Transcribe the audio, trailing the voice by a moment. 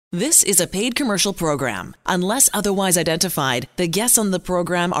This is a paid commercial program. Unless otherwise identified, the guests on the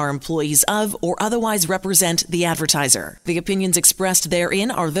program are employees of or otherwise represent the advertiser. The opinions expressed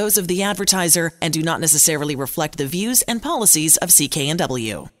therein are those of the advertiser and do not necessarily reflect the views and policies of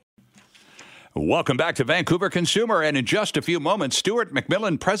CKNW. Welcome back to Vancouver Consumer, and in just a few moments, Stuart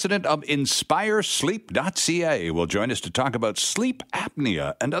McMillan, president of InspireSleep.ca, will join us to talk about sleep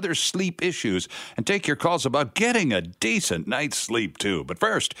apnea and other sleep issues and take your calls about getting a decent night's sleep, too. But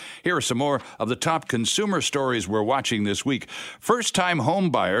first, here are some more of the top consumer stories we're watching this week. First-time home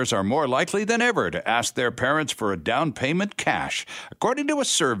buyers are more likely than ever to ask their parents for a down payment cash, according to a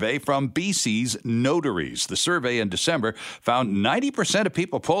survey from BC's Notaries. The survey in December found 90% of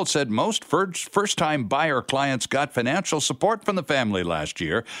people polled said most first-time buyer clients got financial support from the family last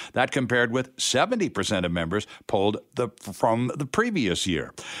year. That compared with 70% of members polled from the previous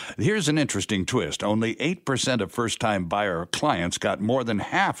year. Here's an interesting twist. Only 8% of first-time buyer clients got more than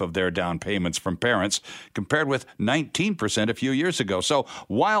half of their down payments from parents, compared with 19% a few years ago. So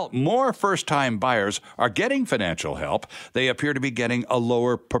while more first-time buyers are getting financial help, they appear to be getting a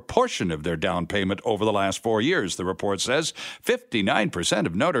lower proportion of their down payment over the last 4 years. The report says 59%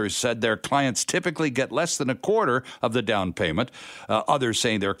 of notaries said their clients typically get less than a quarter of the down payment. Others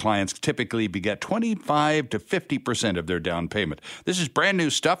saying their clients typically get 25 to 50% of their down payment. This is brand new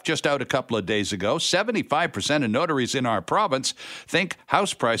stuff just out a couple of days ago. 75% of notaries in our province think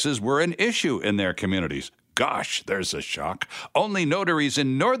house prices were an issue in their communities. Gosh, there's a shock. Only notaries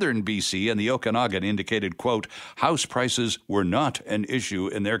in northern BC and the Okanagan indicated, quote, house prices were not an issue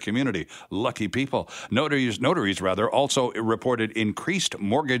in their community. Lucky people. Notaries also reported increased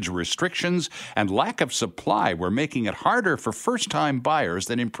mortgage restrictions and lack of supply were making it harder for first-time buyers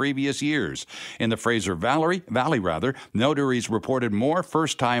than in previous years. In the Fraser Valley, notaries reported more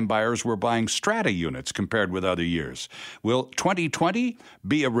first-time buyers were buying strata units compared with other years. Will 2020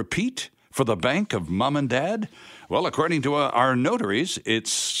 be a repeat for the bank of mom and dad? Well, according to our notaries,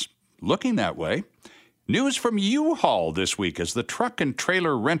 it's looking that way. News from U-Haul this week as the truck and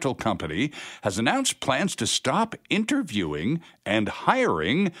trailer rental company has announced plans to stop interviewing and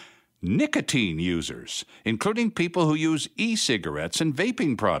hiring nicotine users, including people who use e-cigarettes and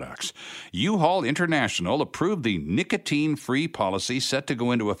vaping products. U-Haul International approved the nicotine-free policy set to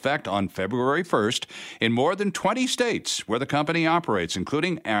go into effect on February 1st in more than 20 states where the company operates,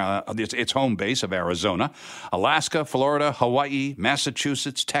 including its home base of Arizona, Alaska, Florida, Hawaii,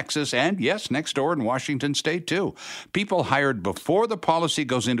 Massachusetts, Texas, and, yes, next door in Washington State, too. People hired before the policy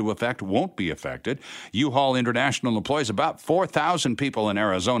goes into effect won't be affected. U-Haul International employs about 4,000 people in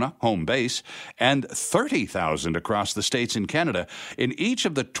Arizona, home base, and 30,000 across the states in Canada. In each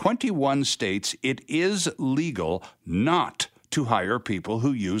of the 21 states, it is legal not to hire people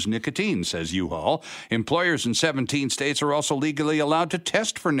who use nicotine, says U-Haul. Employers in 17 states are also legally allowed to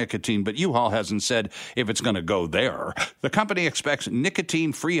test for nicotine, but U-Haul hasn't said if it's going to go there. The company expects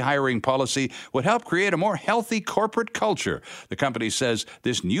nicotine-free hiring policy would help create a more healthy corporate culture. The company says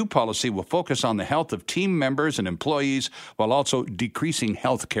this new policy will focus on the health of team members and employees while also decreasing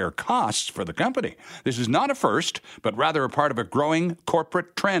health care costs for the company. This is not a first, but rather a part of a growing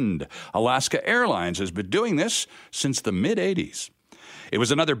corporate trend. Alaska Airlines has been doing this since the mid-'80s. It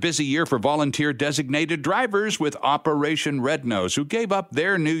was another busy year for volunteer-designated drivers with Operation Red Nose, who gave up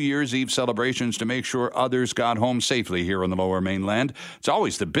their New Year's Eve celebrations to make sure others got home safely here on the Lower Mainland. It's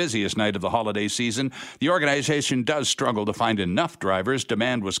always the busiest night of the holiday season. The organization does struggle to find enough drivers.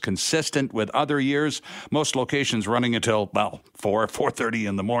 Demand was consistent with other years. Most locations running until, 4:30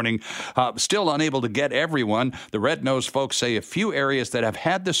 in the morning. Still unable to get everyone. The Red Nose folks say a few areas that have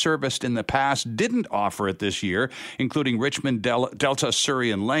had the service in the past didn't offer it this year, including Richmond, Delta,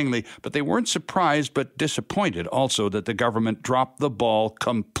 Surrey, and Langley, but they weren't surprised but disappointed also that the government dropped the ball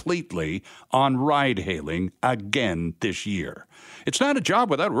completely on ride-hailing again this year. It's not a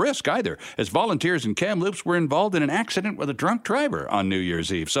job without risk either, as volunteers in Kamloops were involved in an accident with a drunk driver on New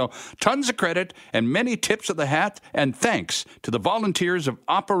Year's Eve. So tons of credit and many tips of the hat, and thanks to the volunteers of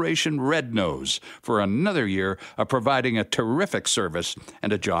Operation Red Nose for another year of providing a terrific service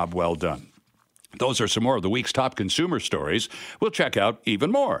and a job well done. Those are some more of the week's top consumer stories. We'll check out even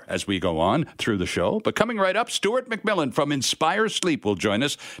more as we go on through the show. But coming right up, Stuart McMillan from Inspire Sleep will join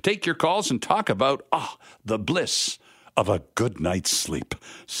us, take your calls, and talk about the bliss of a good night's sleep.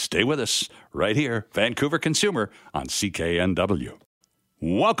 Stay with us right here, Vancouver Consumer on CKNW.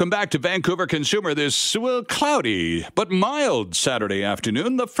 Welcome back to Vancouver Consumer this cloudy but mild Saturday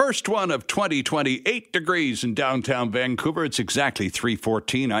afternoon, the first one of 2020, 8 degrees in downtown Vancouver. It's exactly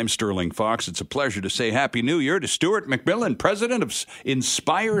 3:14. I'm Sterling Fox. It's a pleasure to say Happy New Year to Stuart McMillan, president of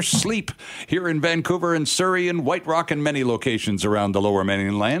Inspire Sleep here in Vancouver and Surrey and White Rock and many locations around the Lower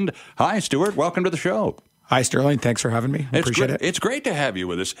Mainland. Hi, Stuart. Welcome to the show. Hi, Sterling. Thanks for having me. Appreciate it. It's great to have you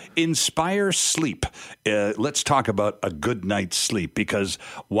with us. Inspire Sleep. Let's talk about a good night's sleep, because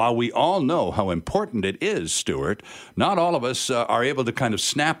while we all know how important it is, Stuart, not all of us are able to kind of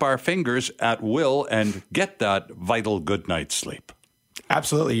snap our fingers at will and get that vital good night's sleep.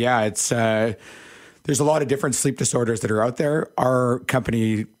 Absolutely. Yeah. It's there's a lot of different sleep disorders that are out there. Our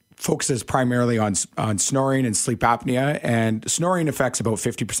company focuses primarily on snoring and sleep apnea, and snoring affects about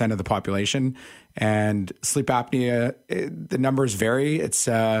 50% of the population. And sleep apnea, the numbers vary. It's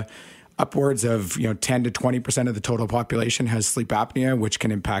upwards of 10 to 20% of the total population has sleep apnea, which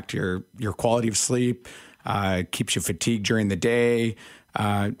can impact your quality of sleep, keeps you fatigued during the day.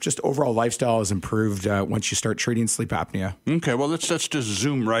 Just overall lifestyle is improved once you start treating sleep apnea. Okay, well, let's just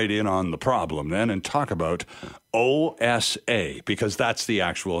zoom right in on the problem then and talk about OSA, because that's the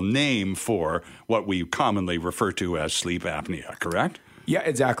actual name for what we commonly refer to as sleep apnea, correct? Yeah,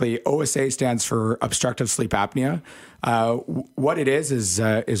 exactly. OSA stands for obstructive sleep apnea. What it is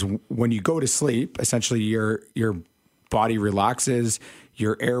when you go to sleep, essentially your body relaxes,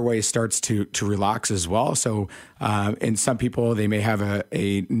 your airway starts to relax as well. So in some people, they may have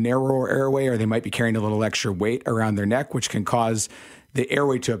a narrower airway, or they might be carrying a little extra weight around their neck, which can cause the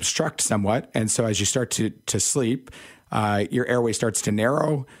airway to obstruct somewhat. And so as you start to sleep, your airway starts to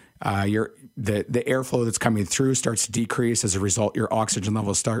narrow. The airflow that's coming through starts to decrease. As a result, your oxygen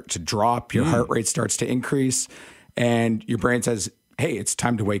levels start to drop, your heart rate starts to increase, and your brain says, hey, it's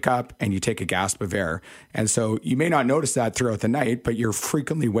time to wake up, and you take a gasp of air. And so you may not notice that throughout the night, but you're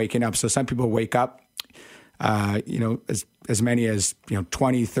frequently waking up. So some people wake up, as many as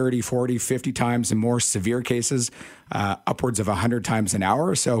 20, 30, 40, 50 times, in more severe cases, upwards of 100 times an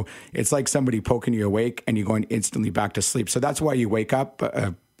hour. So it's like somebody poking you awake and you're going instantly back to sleep. So that's why you wake up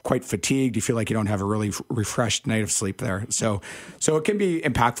quite fatigued. You feel like you don't have a really refreshed night of sleep there. So it can be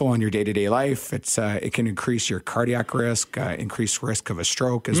impactful on your day-to-day life. It can increase your cardiac risk, increase risk of a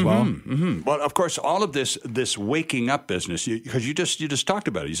stroke as well. Mm-hmm. Well, of course, all of this waking up business, because you just talked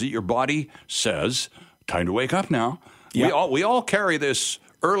about it. You see, your body says, time to wake up now. Yep. We all carry this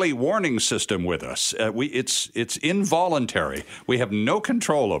early warning system with us. It's involuntary. We have no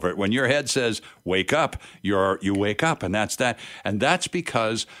control over it. When your head says wake up, you wake up, and that's that. And that's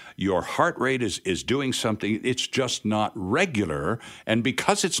because your heart rate is doing something. It's just not regular, and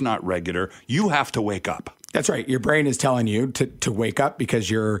because it's not regular, you have to wake up. That's right. Your brain is telling you to wake up,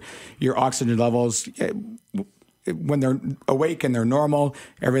 because your oxygen levels, when they're awake and they're normal,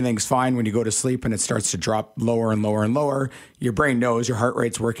 everything's fine. When you go to sleep and it starts to drop lower and lower and lower, your brain knows your heart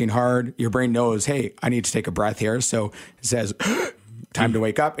rate's working hard. Your brain knows, hey, I need to take a breath here. So it says, time to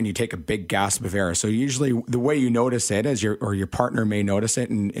wake up, and you take a big gasp of air. So usually the way you notice it, your partner may notice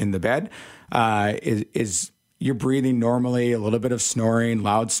it in the bed, is you're breathing normally, a little bit of snoring,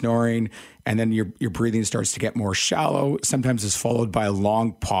 loud snoring, and then your breathing starts to get more shallow. Sometimes it's followed by a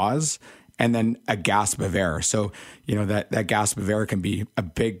long pause, and then a gasp of air. So, that gasp of air can be a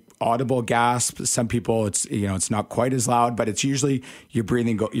big audible gasp. Some people, it's not quite as loud, but it's usually your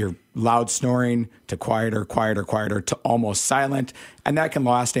breathing, your loud snoring to quieter to almost silent. And that can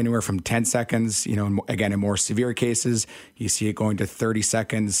last anywhere from 10 seconds. Again, in more severe cases, you see it going to 30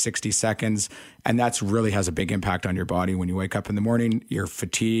 seconds, 60 seconds. And that's really has a big impact on your body. When you wake up in the morning, you're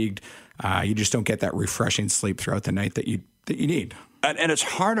fatigued. You just don't get that refreshing sleep throughout the night that you need. And it's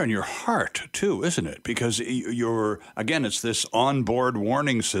hard on your heart, too, isn't it? Because it's this onboard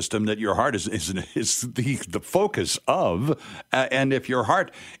warning system that your heart is the focus of. And if your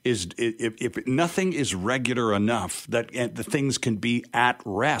heart if nothing is regular enough that the things can be at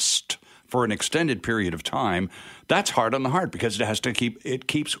rest for an extended period of time, that's hard on the heart, because it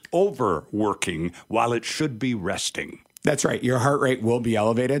keeps overworking while it should be resting. That's right. Your heart rate will be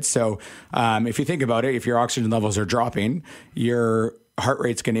elevated. So if you think about it, if your oxygen levels are dropping, your heart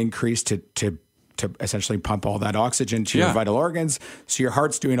rate's going to increase to essentially pump all that oxygen to your vital organs. So your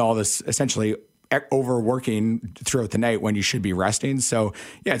heart's doing all this essentially overworking throughout the night when you should be resting. So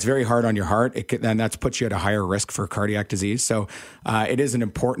yeah, it's very hard on your heart. And that puts you at a higher risk for cardiac disease. So it is an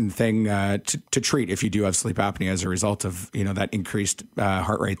important thing to treat if you do have sleep apnea as a result of that increased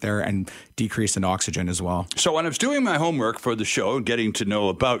heart rate there and decrease in oxygen as well. So when I was doing my homework for the show, getting to know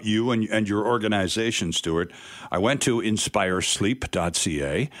about you and your organization, Stuart, I went to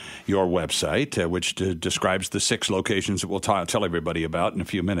inspiresleep.ca, your website, which describes the 6 locations that we'll tell everybody about in a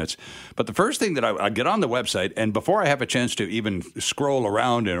few minutes. But the first thing that I get on the website, and before I have a chance to even scroll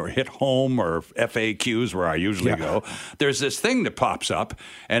around or hit home or FAQs where I usually go, there's this thing that pops up,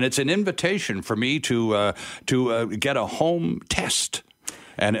 and it's an invitation for me to get a home test.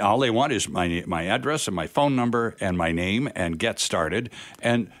 And all they want is my address and my phone number and my name and get started.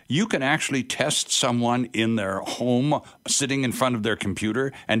 And you can actually test someone in their home sitting in front of their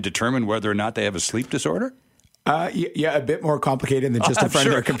computer and determine whether or not they have a sleep disorder? Yeah, a bit more complicated than just in front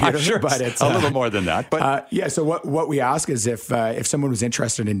of their computer. I'm sure but it's a little more than that. But so what we ask is if someone was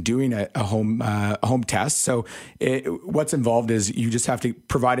interested in doing a home test. So what's involved is you just have to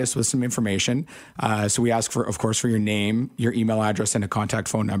provide us with some information. So we ask of course, for your name, your email address, and a contact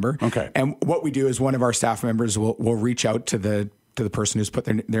phone number. Okay. And what we do is one of our staff members will reach out to the person who's put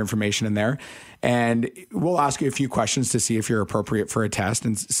their information in there. And we'll ask you a few questions to see if you're appropriate for a test.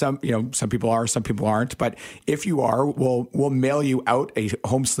 And some people are, some people aren't. But if you are, we'll mail you out a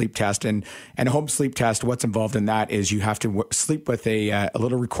home sleep test. And a home sleep test, what's involved in that is you have to sleep with a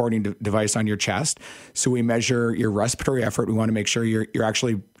little recording device on your chest. So we measure your respiratory effort. We want to make sure you're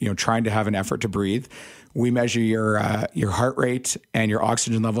actually trying to have an effort to breathe. We measure your heart rate and your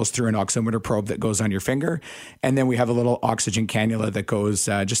oxygen levels through an oximeter probe that goes on your finger. And then we have a little oxygen cannula that goes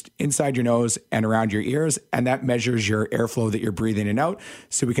just inside your nose and around your ears. And that measures your airflow that you're breathing in and out.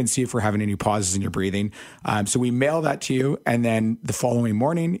 So we can see if we're having any pauses in your breathing. So we mail that to you. And then the following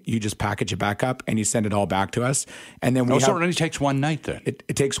morning, you just package it back up and you send it all back to us. And then so it only takes one night then?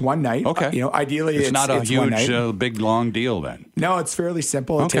 It takes one night. Okay. Ideally, it's not a huge, big, long deal then? No, it's fairly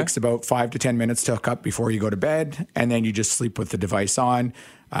simple. It takes about 5 to 10 minutes to hook up before you go to bed, and then you just sleep with the device on.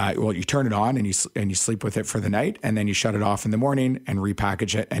 You turn it on and you sleep with it for the night, and then you shut it off in the morning and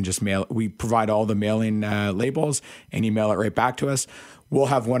repackage it and just mail it. We provide all the mailing labels, and you mail it right back to us. We'll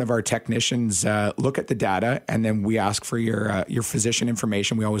have one of our technicians look at the data, and then we ask for your physician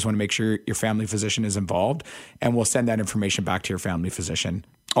information. We always want to make sure your family physician is involved, and we'll send that information back to your family physician.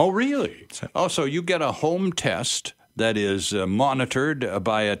 Oh, really? So you get a home test that is monitored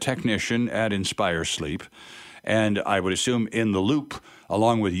by a technician at Inspire Sleep, and I would assume in the loop,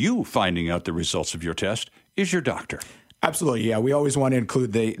 along with you finding out the results of your test, is your doctor. Absolutely, yeah. We always want to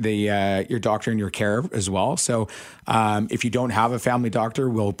include your doctor in your care as well. So if you don't have a family doctor,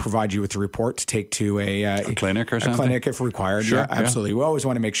 we'll provide you with a report to take to a clinic or something? A clinic if required. Sure, yeah, absolutely. We always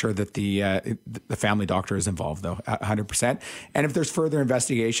want to make sure that the family doctor is involved, though, 100%. And if there's further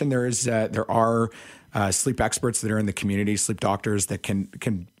investigation, there are sleep experts that are in the community, sleep doctors that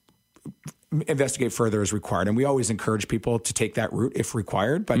can investigate further as required. And we always encourage people to take that route if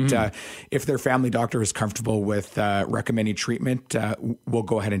required. But if their family doctor is comfortable with recommending treatment, we'll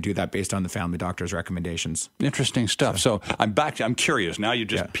go ahead and do that based on the family doctor's recommendations. Interesting stuff. So I'm back. I'm curious. Now you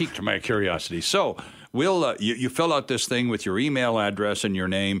just piqued my curiosity. So we'll you fill out this thing with your email address and your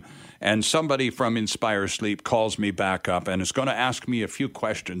name, and somebody from Inspire Sleep calls me back up and is going to ask me a few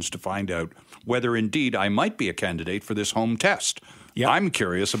questions to find out whether indeed I might be a candidate for this home test. Yep. I'm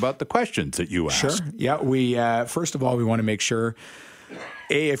curious about the questions that you ask. Sure. Yeah. We first of all, we want to make sure,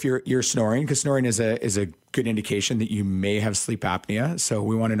 if you're snoring, because snoring is a good indication that you may have sleep apnea. So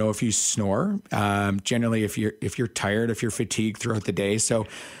we want to know if you snore. Generally, if you're tired, if you're fatigued throughout the day. So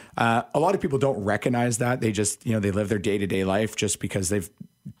a lot of people don't recognize that. They just they live their day-to-day life just because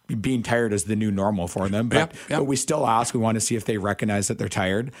being tired is the new normal for them. But we still ask. We want to see if they recognize that they're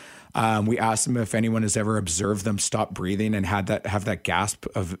tired. We ask them if anyone has ever observed them stop breathing and have that gasp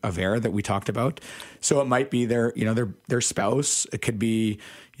of air that we talked about. So it might be their spouse. It could be,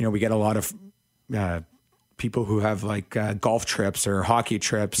 we get a lot of people who have like golf trips or hockey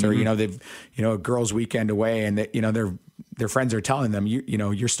trips, or they've a girls' weekend away, and their friends are telling them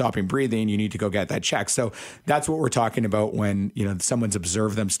you're stopping breathing, you need to go get that checked. So that's what we're talking about when someone's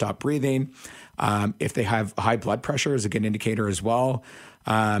observed them stop breathing. If they have high blood pressure is a good indicator as well.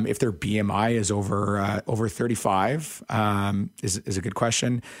 If their BMI is over 35 is a good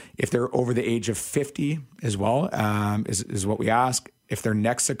question. If they're over the age of 50 as well is what we ask. If their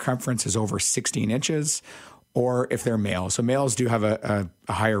neck circumference is over 16 inches, or if they're male. So males do have a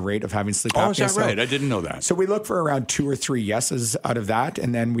higher rate of having sleep apnea. Oh, is that right? I didn't know that. So we look for around 2 or 3 yeses out of that,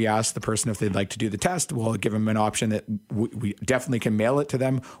 and then we ask the person if they'd like to do the test. We'll give them an option that we definitely can mail it to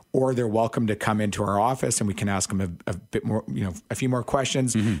them, or they're welcome to come into our office and we can ask them a bit more, a few more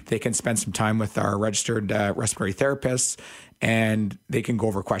questions. They can spend some time with our registered respiratory therapists, and they can go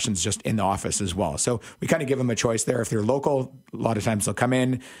over questions just in the office as well. So we kind of give them a choice there. If they're local, a lot of times they'll come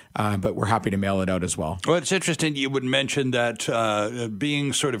in, but we're happy to mail it out as well. Well, it's interesting you would mention that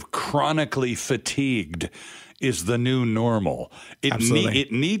being sort of chronically fatigued is the new normal.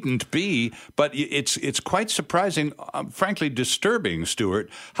 It needn't be, but it's quite surprising, frankly disturbing,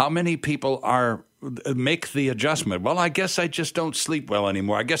 Stuart, how many people make the adjustment. Well, I guess I just don't sleep well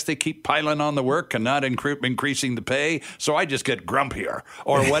anymore. I guess they keep piling on the work and not increasing the pay, so I just get grumpier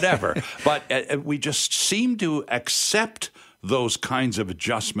or whatever. But we just seem to accept those kinds of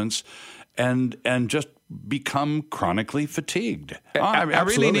adjustments and just become chronically fatigued. I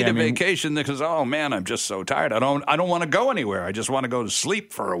really need a vacation because, oh man, I'm just so tired. I don't want to go anywhere. I just want to go to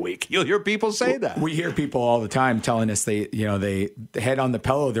sleep for a week. You'll hear people say that. We hear people all the time telling us they head on the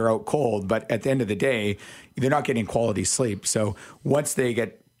pillow, they're out cold, but at the end of the day, they're not getting quality sleep. So once they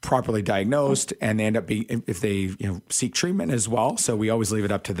get properly diagnosed and they end up being, if they seek treatment as well. So we always leave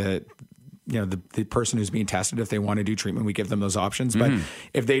it up to the person who's being tested. If they want to do treatment, we give them those options. But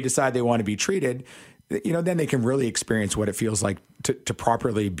if they decide they want to be treated, then they can really experience what it feels like to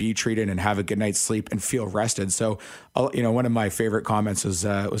properly be treated and have a good night's sleep and feel rested. So, one of my favorite comments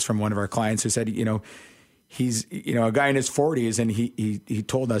was from one of our clients who said, he's a guy in his 40s, and he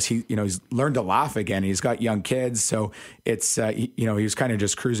told us he's learned to laugh again. He's got young kids, so it's he was kind of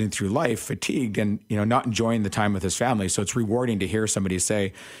just cruising through life, fatigued, and not enjoying the time with his family. So it's rewarding to hear somebody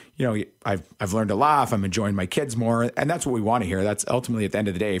say, I've learned to laugh. I'm enjoying my kids more, and that's what we want to hear. That's ultimately, at the end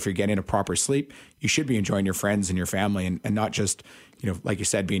of the day, if you're getting a proper sleep, you should be enjoying your friends and your family, and not just like you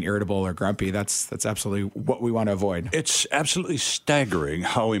said, being irritable or grumpy. That's absolutely what we want to avoid. It's absolutely staggering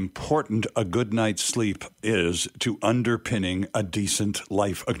how important a good night's sleep is to underpinning a decent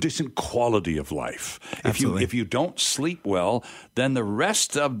life, a decent quality of life. Absolutely. If you don't sleep well, then the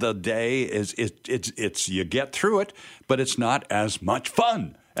rest of the day it's you get through it, but it's not as much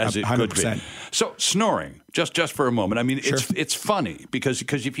fun as it 100%. Could be. So snoring, just for a moment. I mean, sure. It's funny because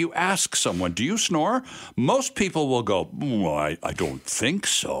if you ask someone, do you snore? Most people will go, I don't think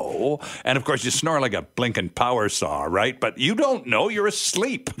so. And of course, you snore like a blinking power saw, right? But you don't know, you're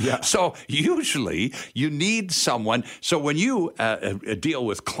asleep. Yeah. So usually you need someone. So when you deal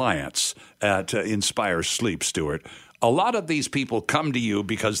with clients at Inspire Sleep, Stuart, a lot of these people come to you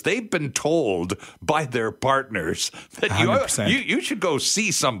because they've been told by their partners that you should go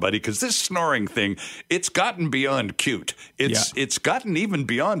see somebody because this snoring thing, it's gotten beyond cute. It's gotten even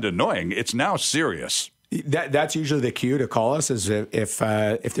beyond annoying. It's now serious. That's usually the cue to call us is if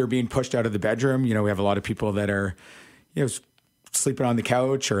they're being pushed out of the bedroom. We have a lot of people that are, sleeping on the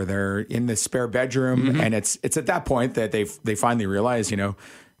couch or they're in the spare bedroom, and it's at that point that they finally realize,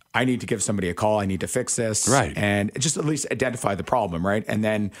 I need to give somebody a call. I need to fix this. Right. And just at least identify the problem, right? And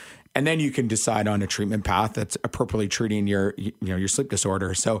then you can decide on a treatment path that's appropriately treating your sleep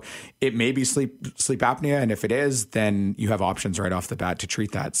disorder. So it may be sleep apnea, and if it is, then you have options right off the bat to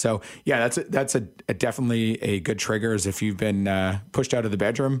treat that. So yeah, that's a definitely a good trigger. Is if you've been pushed out of the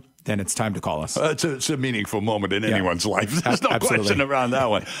bedroom, then it's time to call us. It's a meaningful moment in anyone's life. There's no question around that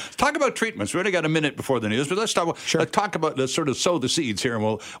one. Let's talk about treatments. We only got a minute before the news, but let's talk about let's sort of sow the seeds here, and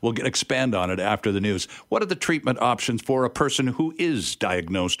we'll expand on it after the news. What are the treatment options for a person who is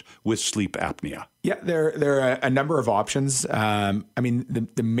diagnosed with sleep apnea? Yeah, there are a number of options. The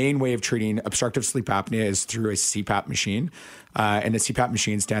main way of treating obstructive sleep apnea is through a CPAP machine. And the CPAP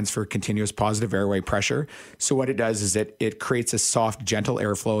machine stands for continuous positive airway pressure. So what it does is it creates a soft, gentle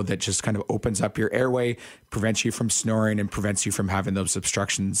airflow that just kind of opens up your airway, prevents you from snoring, and prevents you from having those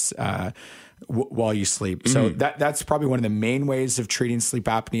obstructions while you sleep. So that's probably one of the main ways of treating sleep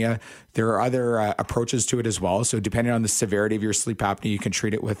apnea. There are other approaches to it as well. So depending on the severity of your sleep apnea, you can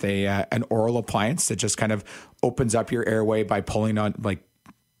treat it with an oral appliance that just kind of opens up your airway by pulling on,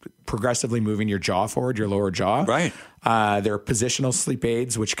 progressively moving your jaw forward, your lower jaw. Right. There are positional sleep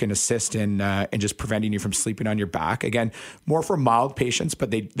aids, which can assist in just preventing you from sleeping on your back. Again, more for mild patients, but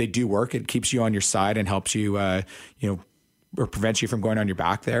they do work. It keeps you on your side and helps you, or prevents you from going on your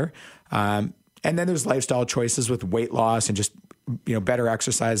back there. And then there's lifestyle choices with weight loss and just better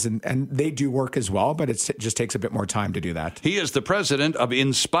exercise, and they do work as well, but it just takes a bit more time to do that. He is the president of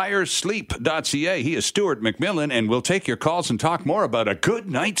InspireSleep.ca. He is Stuart McMillan, and we'll take your calls and talk more about a good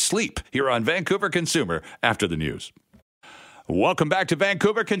night's sleep here on Vancouver Consumer after the news. Welcome back to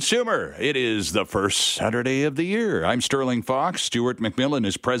Vancouver Consumer. It is the first Saturday of the year. I'm Sterling Fox. Stuart McMillan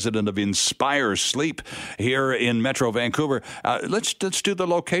is president of Inspire Sleep here in Metro Vancouver. Let's do the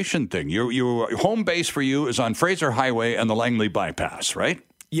location thing. Your home base for you is on Fraser Highway and the Langley Bypass, right?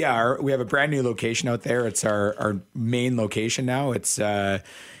 Yeah, we have a brand new location out there. It's our main location now. It's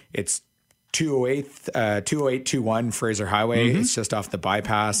 20821 Fraser Highway. Mm-hmm. It's just off the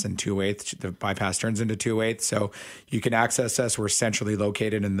bypass, and 208. The bypass turns into 208. So you can access us. We're centrally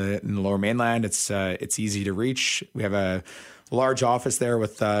located in the Lower Mainland. It's easy to reach. We have a large office there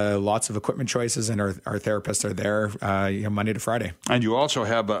with lots of equipment choices, and our therapists are there Monday to Friday. And you also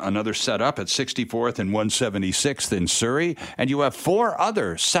have another setup at 64th and 176th in Surrey, and you have 4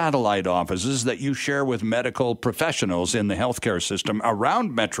 other satellite offices that you share with medical professionals in the healthcare system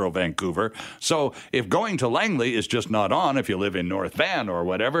around Metro Vancouver. So if going to Langley is just not on, if you live in North Van or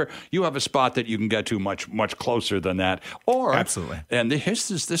whatever, you have a spot that you can get to much closer than that. Or absolutely. And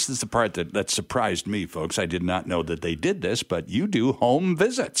this is the part that surprised me, folks. I did not know that they did this, but you do home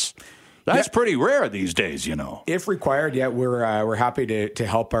visits. That's pretty rare these days, you know. If required, we're happy to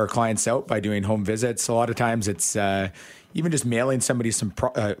help our clients out by doing home visits. A lot of times it's even just mailing somebody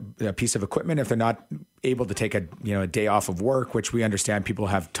a piece of equipment if they're not able to take a day off of work, which we understand people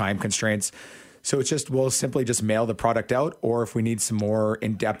have time constraints. So we'll simply just mail the product out, or if we need some more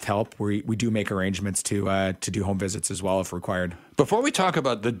in-depth help, we do make arrangements to do home visits as well if required. Before we talk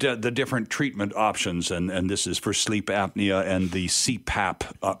about the different treatment options, and this is for sleep apnea and the CPAP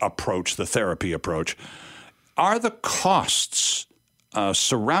approach, the therapy approach, are the costs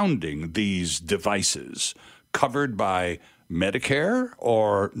surrounding these devices covered by Medicare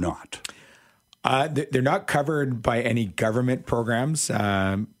or not? They're not covered by any government programs.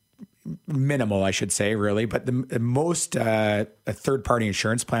 Minimal, I should say, really, but the most third-party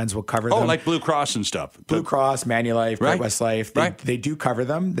insurance plans will cover them. Oh, like Blue Cross and stuff. Blue Cross, Manulife, Great-West Life. They do cover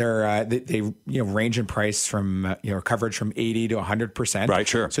them. They range in price from coverage from 80 to 100%. Right,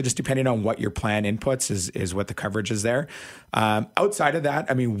 sure. So just depending on what your plan inputs is what the coverage is there. Outside of that,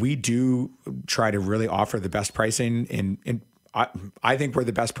 I mean, we do try to really offer the best pricing in. I think we're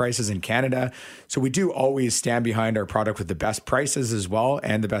the best prices in Canada. So we do always stand behind our product with the best prices as well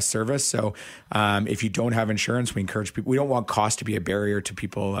and the best service. So if you don't have insurance, we encourage people. We don't want cost to be a barrier to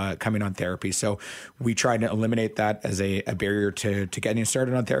people coming on therapy. So we try to eliminate that as a barrier to getting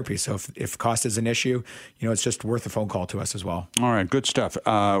started on therapy. So if cost is an issue, it's just worth a phone call to us as well. All right, good stuff.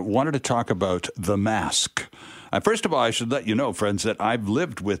 Wanted to talk about the mask. First of all, I should let you know, friends, that I've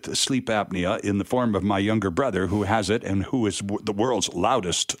lived with sleep apnea in the form of my younger brother who has it and who is the world's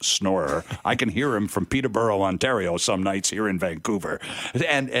loudest snorer. I can hear him from Peterborough, Ontario, some nights here in Vancouver.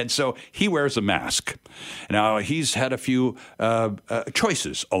 And so he wears a mask. Now, he's had a few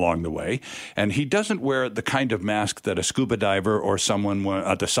choices along the way, and he doesn't wear the kind of mask that a scuba diver or someone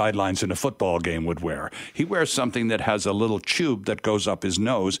at the sidelines in a football game would wear. He wears something that has a little tube that goes up his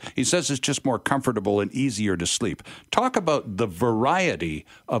nose. He says it's just more comfortable and easier to sleep. Talk about the variety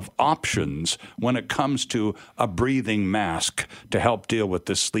of options when it comes to a breathing mask to help deal with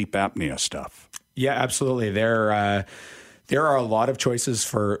this sleep apnea stuff. Yeah, absolutely. There are a lot of choices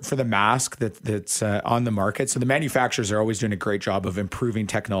for the mask that's on the market. So the manufacturers are always doing a great job of improving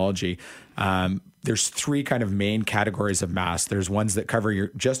technology. There's 3 kind of main categories of masks. There's ones that cover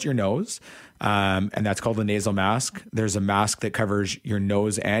just your nose, and that's called a nasal mask. There's a mask that covers your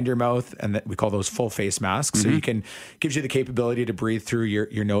nose and your mouth, and we call those full face masks. Mm-hmm. So gives you the capability to breathe through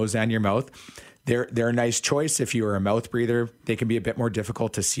your nose and your mouth. They're a nice choice if you are a mouth breather. They can be a bit more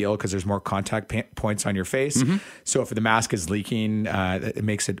difficult to seal because there's more contact points on your face. Mm-hmm. So if the mask is leaking, it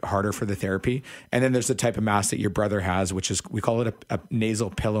makes it harder for the therapy. And then there's the type of mask that your brother has, which is, we call it a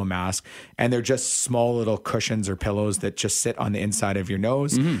nasal pillow mask. And they're just small little cushions or pillows that just sit on the inside of your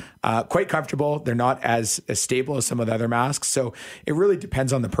nose. Mm-hmm. Quite comfortable. They're not as stable as some of the other masks. So it really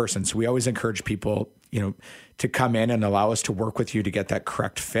depends on the person. So we always encourage people, to come in and allow us to work with you to get that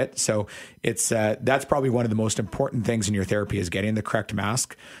correct fit. So it's that's probably one of the most important things in your therapy is getting the correct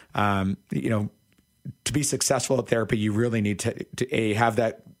mask. To be successful at therapy, you really need to have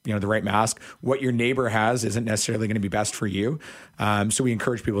that, the right mask. What your neighbor has isn't necessarily going to be best for you. So we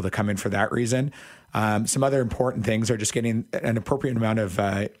encourage people to come in for that reason. Some other important things are just getting an appropriate amount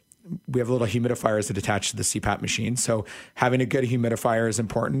of we have little humidifiers that attach to the CPAP machine. So having a good humidifier is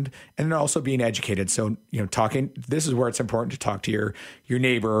important, and then also being educated. So, this is where it's important to talk to your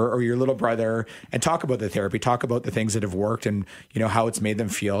neighbor or your little brother and talk about the therapy, talk about the things that have worked and, how it's made them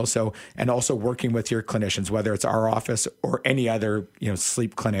feel. So, and also working with your clinicians, whether it's our office or any other,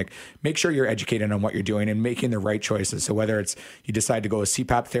 sleep clinic, make sure you're educated on what you're doing and making the right choices. So whether it's you decide to go with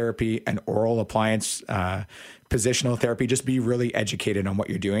CPAP therapy, an oral appliance, positional therapy. Just be really educated on what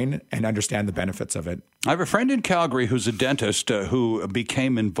you're doing and understand the benefits of it. I have a friend in Calgary who's a dentist who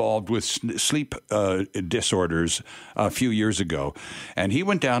became involved with sleep disorders a few years ago. And he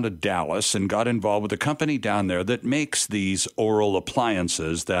went down to Dallas and got involved with a company down there that makes these oral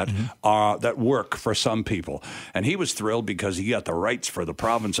appliances that that work for some people. And he was thrilled because he got the rights for the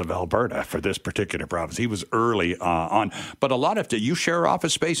province of Alberta for this particular province. He was early on. But a lot of you share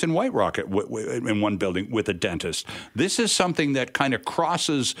office space in White Rock in one building with a dentist. This is something that kind of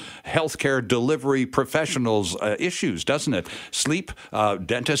crosses healthcare delivery professionals' issues, doesn't it? Sleep,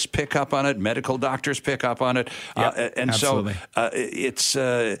 dentists pick up on it, medical doctors pick up on it. Yep, and absolutely. so it's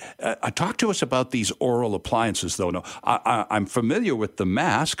talk to us about these oral appliances, though. No, I'm familiar with the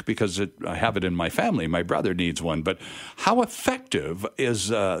mask because I have it in my family. My brother needs one. But how effective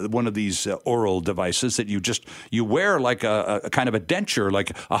is one of these oral devices that you wear like a kind of a denture,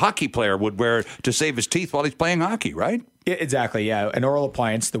 like a hockey player would wear to save his teeth while he's playing hockey, right? Exactly, yeah. An oral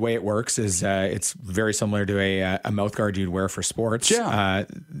appliance, the way it works is it's very similar to a mouth guard you'd wear for sports. Yeah.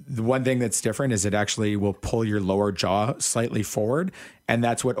 The one thing that's different is it actually will pull your lower jaw slightly forward, and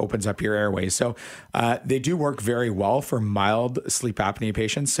that's what opens up your airways. So they do work very well for mild sleep apnea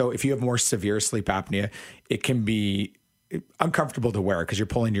patients. So if you have more severe sleep apnea, it can be uncomfortable to wear because you're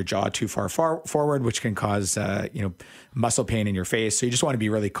pulling your jaw too far forward, which can cause muscle pain in your face. So you just want to be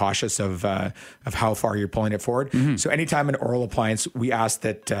really cautious of how far you're pulling it forward. Mm-hmm. So anytime an oral appliance, we ask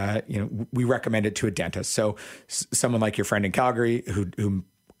that we recommend it to a dentist. So someone like your friend in Calgary who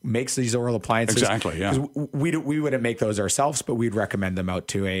makes these oral appliances. Exactly, yeah. We wouldn't make those ourselves, but we'd recommend them out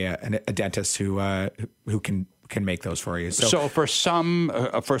to a dentist who can make those for you. So for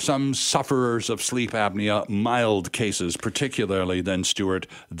some sufferers of sleep apnea, mild cases particularly, then Stuart,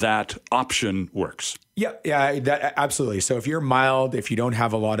 that option works. Yeah, that absolutely. So if you're mild, if you don't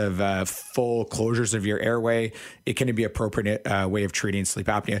have a lot of full closures of your airway, it can be an appropriate way of treating sleep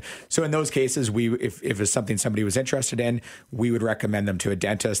apnea. So in those cases, if it's something somebody was interested in, we would recommend them to a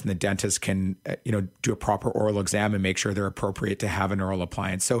dentist, and the dentist can do a proper oral exam and make sure they're appropriate to have an oral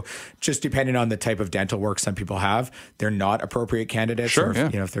appliance. So just depending on the type of dental work some people have, they're not appropriate candidates. Sure,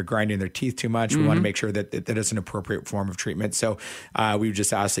 if they're grinding their teeth too much, we want to make sure that it's an appropriate form of treatment. So we would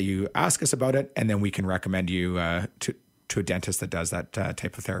just ask that you ask us about it, and then we can recommend you to a dentist that does that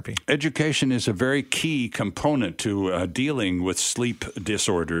type of therapy. Education is a very key component to dealing with sleep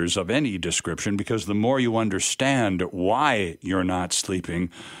disorders of any description, because the more you understand why you're not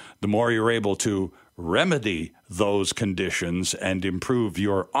sleeping, the more you're able to remedy those conditions and improve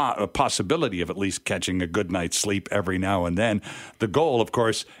your possibility of at least catching a good night's sleep every now and then. The goal, of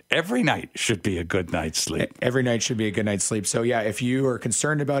course, every night should be a good night's sleep. Every night should be a good night's sleep. So yeah, if you are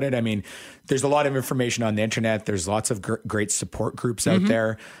concerned about it, I mean, there's a lot of information on the internet. There's lots of great support groups out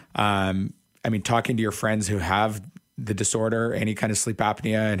there. I mean, talking to your friends who have the disorder, any kind of sleep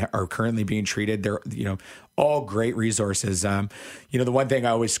apnea, and are currently being treated, they're, all great resources. The one thing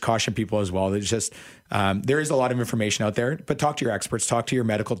I always caution people as well is just there is a lot of information out there, but talk to your experts, talk to your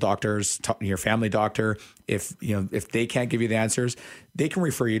medical doctors, talk to your family doctor. If they can't give you the answers, they can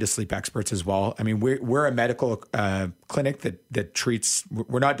refer you to sleep experts as well. I mean, we're a medical clinic that treats.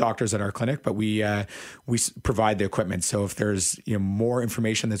 We're not doctors at our clinic, but we provide the equipment. So if there's more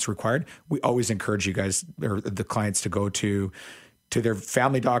information that's required, we always encourage you guys or the clients to go to their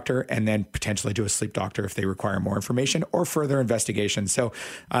family doctor and then potentially to a sleep doctor if they require more information or further investigation. So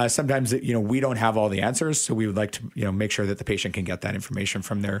sometimes, we don't have all the answers. So we would like to, make sure that the patient can get that information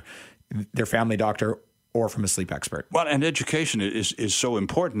from their family doctor or from a sleep expert. Well, and education is so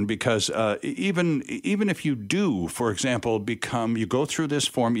important because even if you do, for example, you go through this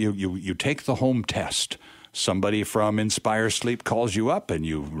form, you take the home test. Somebody from Inspire Sleep calls you up and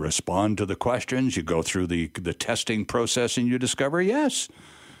you respond to the questions. You go through the testing process and you discover, yes,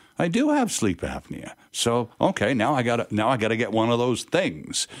 I do have sleep apnea. So, okay, now I gotta get one of those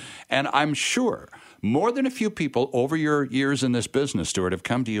things. And I'm sure more than a few people over your years in this business, Stuart, have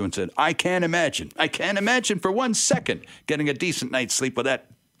come to you and said, I can't imagine for 1 second getting a decent night's sleep with that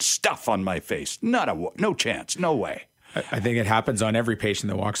stuff on my face. No chance, no way. I think it happens on every patient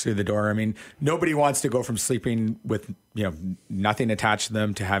that walks through the door. I mean, nobody wants to go from sleeping with, nothing attached to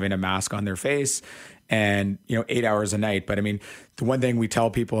them to having a mask on their face and, 8 hours a night. But I mean, the one thing we tell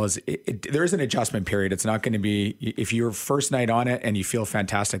people is there is an adjustment period. It's not going to be, if your first night on it and you feel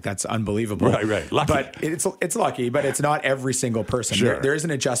fantastic, that's unbelievable. Right. Lucky. But it's lucky, but it's not every single person. Sure. There is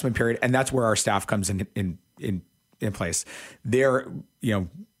an adjustment period, and that's where our staff comes in place. They're,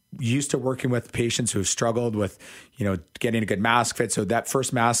 used to working with patients who have struggled with, getting a good mask fit. So that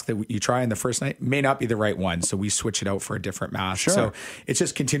first mask that you try in the first night may not be the right one. So we switch it out for a different mask. Sure. So it's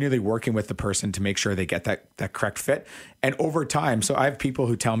just continually working with the person to make sure they get that correct fit. And over time, so I have people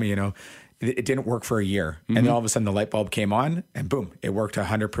who tell me, it didn't work for a year. And then all of a sudden the light bulb came on and boom, it worked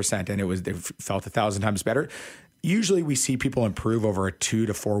 100%. And they felt 1,000 times better. Usually we see people improve over a 2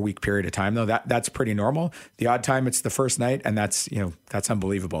 to 4 week period of time, though. That's pretty normal. The odd time it's the first night, and that's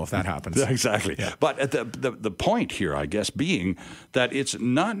unbelievable if that happens. Exactly. Yeah. But the point here, I guess, being that it's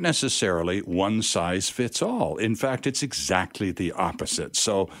not necessarily one size fits all. In fact, it's exactly the opposite.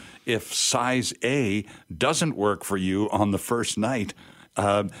 So if size A doesn't work for you on the first night,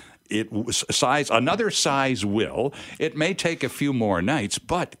 another size will. It may take a few more nights,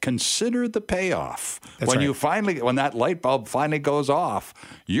 but consider the payoff. That's right. When that light bulb finally goes off,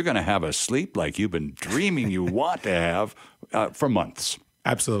 you're going to have a sleep like you've been dreaming you want to have for months.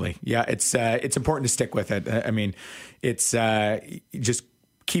 Absolutely. Yeah, it's important to stick with it. I mean, it's just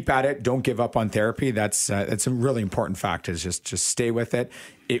keep at it. Don't give up on therapy. That's a really important fact, is just stay with it.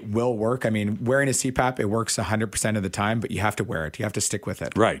 It will work. I mean, wearing a CPAP, it works 100% of the time, but you have to wear it. You have to stick with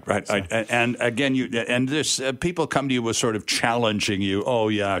it. Right. So. And again, people come to you with sort of challenging you. Oh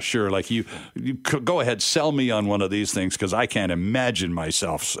yeah, sure. Like you go ahead, sell me on one of these things, because I can't imagine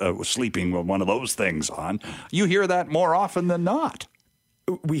myself sleeping with one of those things on. You hear that more often than not.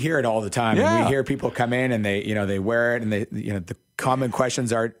 We hear it all the time. Yeah. And we hear people come in and they wear it, and the common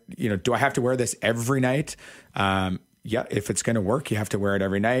questions are, do I have to wear this every night? Yeah, if it's going to work, you have to wear it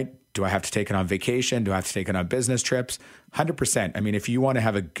every night. Do I have to take it on vacation? Do I have to take it on business trips? 100%. I mean, if you want to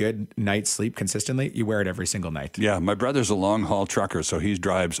have a good night's sleep consistently, you wear it every single night. Yeah, my brother's a long-haul trucker, so he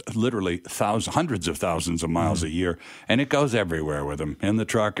drives literally hundreds of thousands of miles a year, and it goes everywhere with him in the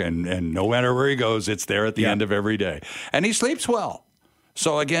truck, and no matter where he goes, it's there at the end of every day. And he sleeps well.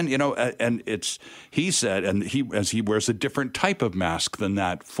 So again, and he said, and he wears a different type of mask than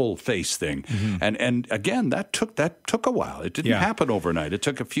that full face thing. And again, that took a while. It didn't happen overnight. It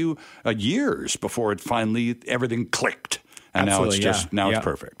took a few years before everything clicked. And Absolutely, now it's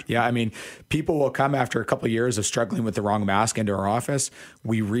perfect. Yeah, I mean, people will come after a couple of years of struggling with the wrong mask into our office.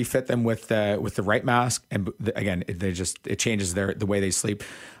 We refit them with the right mask, and again, it changes the way they sleep.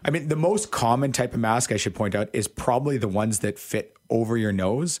 I mean, the most common type of mask, I should point out, is probably the ones that fit over your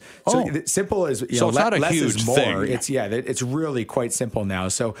nose. So simple as so it's not a less huge is more. thing. It's really quite simple now.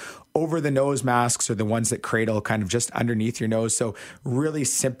 So over the nose masks are the ones that cradle kind of just underneath your nose. So really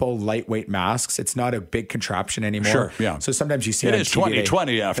simple, lightweight masks. It's not a big contraption anymore. Sure, yeah. So sometimes you see it on is TV,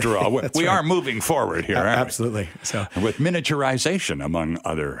 2020 after all. We are moving forward here. Absolutely. So with miniaturization, among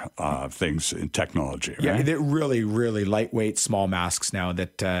other things in technology. Right? Yeah, they're really, really lightweight, small masks now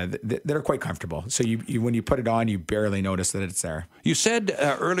that are quite comfortable. So you when you put it on, you barely notice that it's there. You said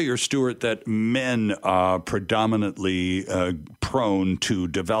earlier, Stuart, that men are predominantly prone to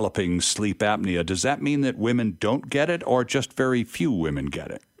developing sleep apnea. Does that mean that women don't get it, or just very few women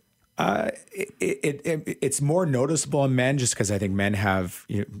get it? It's more noticeable in men, just because I think men have,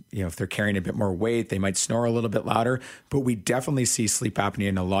 if they're carrying a bit more weight, they might snore a little bit louder. But we definitely see sleep apnea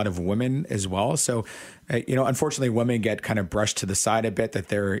in a lot of women as well. So, unfortunately, women get kind of brushed to the side a bit, that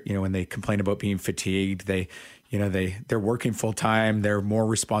they're, when they complain about being fatigued, they're working full time. They're more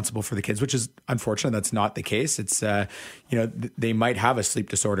responsible for the kids, which is unfortunate. That's not the case. It's, they might have a sleep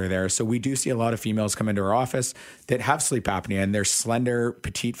disorder there. So we do see a lot of females come into our office that have sleep apnea, and they're slender,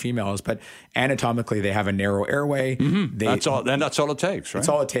 petite females, but anatomically they have a narrow airway. That's all it takes, right? That's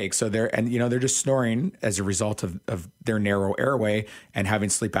all it takes. So they're just snoring as a result of their narrow airway, and having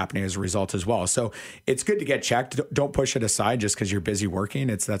sleep apnea as a result as well. So it's good to get checked. Don't push it aside just because you're busy working.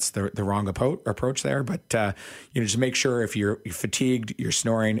 That's the wrong approach there. But, just make sure if you're fatigued, you're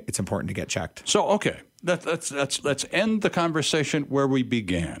snoring, it's important to get checked. So, okay, let's end the conversation where we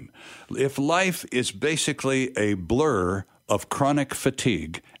began. If life is basically a blur of chronic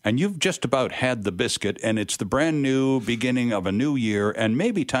fatigue, and you've just about had the biscuit, and it's the brand new beginning of a new year, and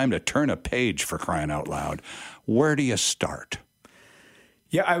maybe time to turn a page, for crying out loud, where do you start?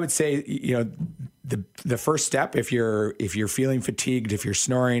 Yeah, I would say, the first step, if you're feeling fatigued, if you're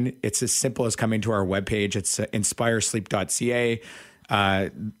snoring, it's as simple as coming to our webpage. It's inspiresleep.ca.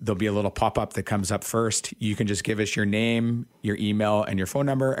 There'll be a little pop-up that comes up first. You can just give us your name, your email, and your phone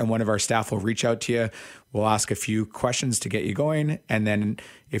number, and one of our staff will reach out to you. We'll ask a few questions to get you going, and then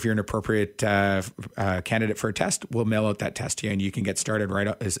if you're an appropriate candidate for a test, we'll mail out that test to you, and you can get started right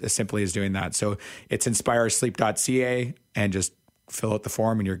as simply as doing that. So it's inspiresleep.ca, and just fill out the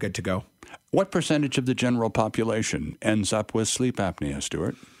form, and you're good to go. What percentage of the general population ends up with sleep apnea,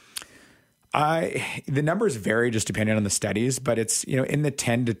 Stuart? The numbers vary just depending on the studies, but it's, in the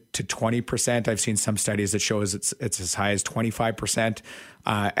 10 to 20%. I've seen some studies that shows it's as high as 25%.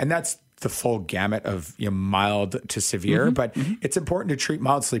 And that's the full gamut of mild to severe, but it's important to treat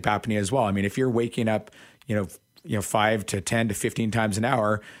mild sleep apnea as well. I mean, if you're waking up, 5 to 10 to 15 times an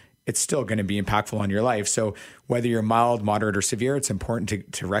hour, it's still going to be impactful on your life. So whether you're mild, moderate, or severe, it's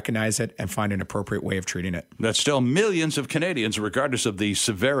important to recognize it and find an appropriate way of treating it. That's still millions of Canadians, regardless of the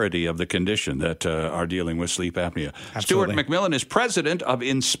severity of the condition, that are dealing with sleep apnea. Absolutely. Stuart McMillan is president of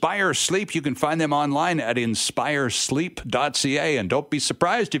Inspire Sleep. You can find them online at inspiresleep.ca. And don't be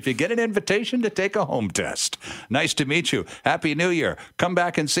surprised if you get an invitation to take a home test. Nice to meet you. Happy New Year. Come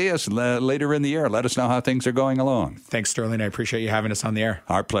back and see us later in the year. Let us know how things are going along. Thanks, Sterling. I appreciate you having us on the air.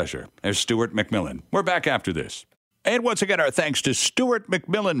 Our pleasure. There's Stuart McMillan. We're back after this. And once again, our thanks to Stuart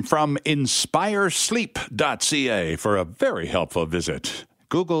McMillan from inspiresleep.ca for a very helpful visit.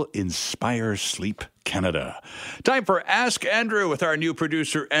 Google Inspire Sleep Canada. Time for Ask Andrew with our new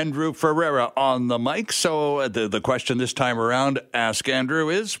producer, Andrew Ferreira, on the mic. So the question this time around, Ask Andrew,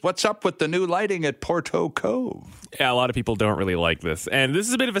 is what's up with the new lighting at Porto Cove? Yeah, a lot of people don't really like this. And this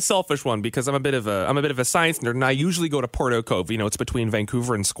is a bit of a selfish one because I'm a bit of a science nerd, and I usually go to Porto Cove. It's between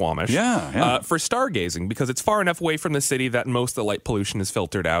Vancouver and Squamish. For stargazing, because it's far enough away from the city that most of the light pollution is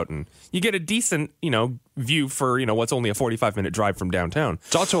filtered out, and you get a decent, view for, what's only a 45-minute drive from downtown.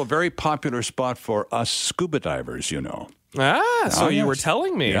 It's also a very popular spot for us scuba divers, So you were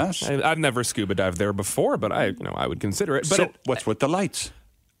telling me. Yes. I've never scuba dived there before, but I would consider it. But so what's with the lights?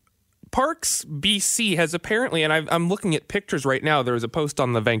 Parks BC has apparently, and I'm looking at pictures right now, there was a post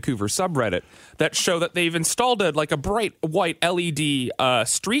on the Vancouver subreddit that show that they've installed a bright white LED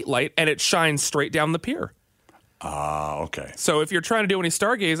street light, and it shines straight down the pier. Okay. So if you're trying to do any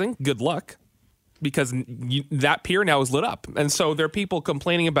stargazing, good luck, because that pier now is lit up. And so there are people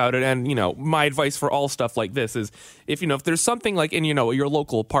complaining about it, and, my advice for all stuff like this is, if there's something like in, your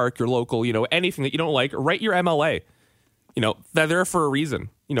local park, your local, anything that you don't like, write your MLA. They're there for a reason.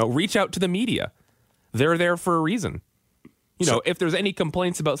 Reach out to the media. They're there for a reason. If there's any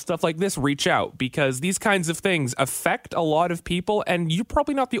complaints about stuff like this, reach out, because these kinds of things affect a lot of people, and you're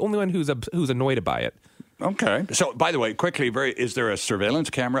probably not the only one who's annoyed by it. Okay. So, by the way, quickly, is there a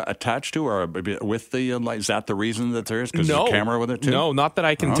surveillance camera attached to or with the light? Is that the reason that there is? Because there's a camera with it, too? No, not that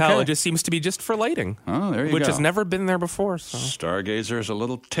I can tell. It just seems to be just for lighting. Oh, there you go. Which has never been there before. So. Stargazers a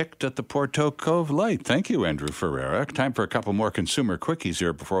little ticked at the Porto Cove light. Thank you, Andrew Ferreira. Time for a couple more consumer quickies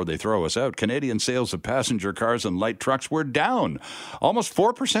here before they throw us out. Canadian sales of passenger cars and light trucks were down almost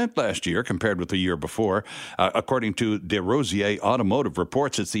 4% last year compared with the year before. According to DesRosiers Automotive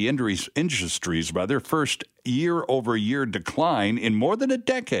Reports, it's the industry's first year-over-year decline in more than a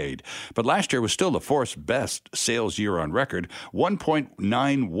decade. But last year was still the fourth best sales year on record.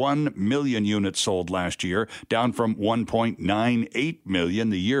 1.91 million units sold last year, down from 1.98 million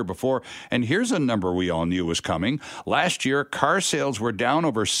the year before. And here's a number we all knew was coming. Last year, car sales were down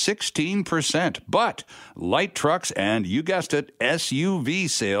over 16%. But light trucks and, you guessed it, SUV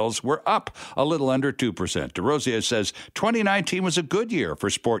sales were up a little under 2%. DesRosiers says 2019 was a good year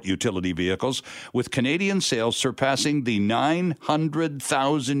for sport utility vehicles, with Canadian sales surpassing the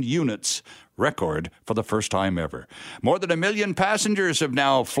 900,000 units record for the first time ever. More than 1 million passengers have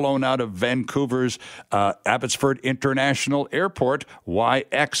now flown out of Vancouver's Abbotsford International Airport.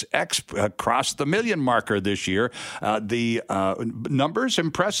 YXX crossed the million marker this year. The numbers,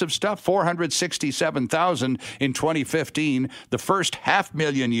 impressive stuff. 467,000 in 2015. The first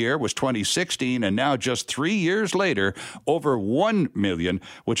 500,000 year was 2016, and now just 3 years later, over 1 million,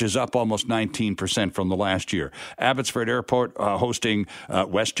 which is up almost 19% from the last year. Abbotsford Airport hosting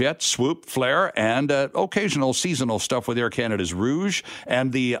WestJet, Swoop, Flair, and occasional seasonal stuff with Air Canada's Rouge,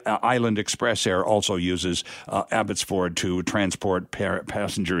 and the Island Express Air also uses Abbotsford to transport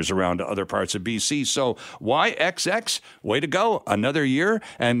passengers around to other parts of BC. So YXX, way to go. Another year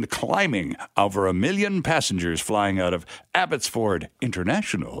and climbing over 1 million passengers flying out of Abbotsford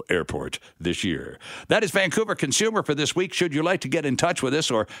International Airport this year. That is Vancouver Consumer for this week. Should you like to get in touch with us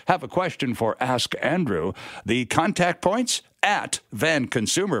or have a question for Ask Andrew, the contact points at Van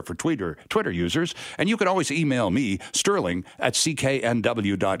Consumer for Twitter users. And you can always email me, Sterling, at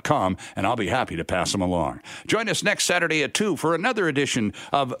cknw.com, and I'll be happy to pass them along. Join us next Saturday at 2 for another edition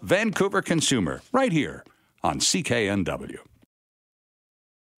of Vancouver Consumer, right here on CKNW.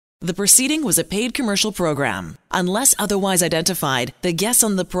 The proceeding was a paid commercial program. Unless otherwise identified, the guests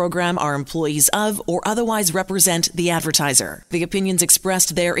on the program are employees of or otherwise represent the advertiser. The opinions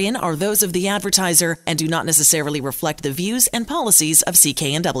expressed therein are those of the advertiser and do not necessarily reflect the views and policies of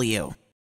CKNW.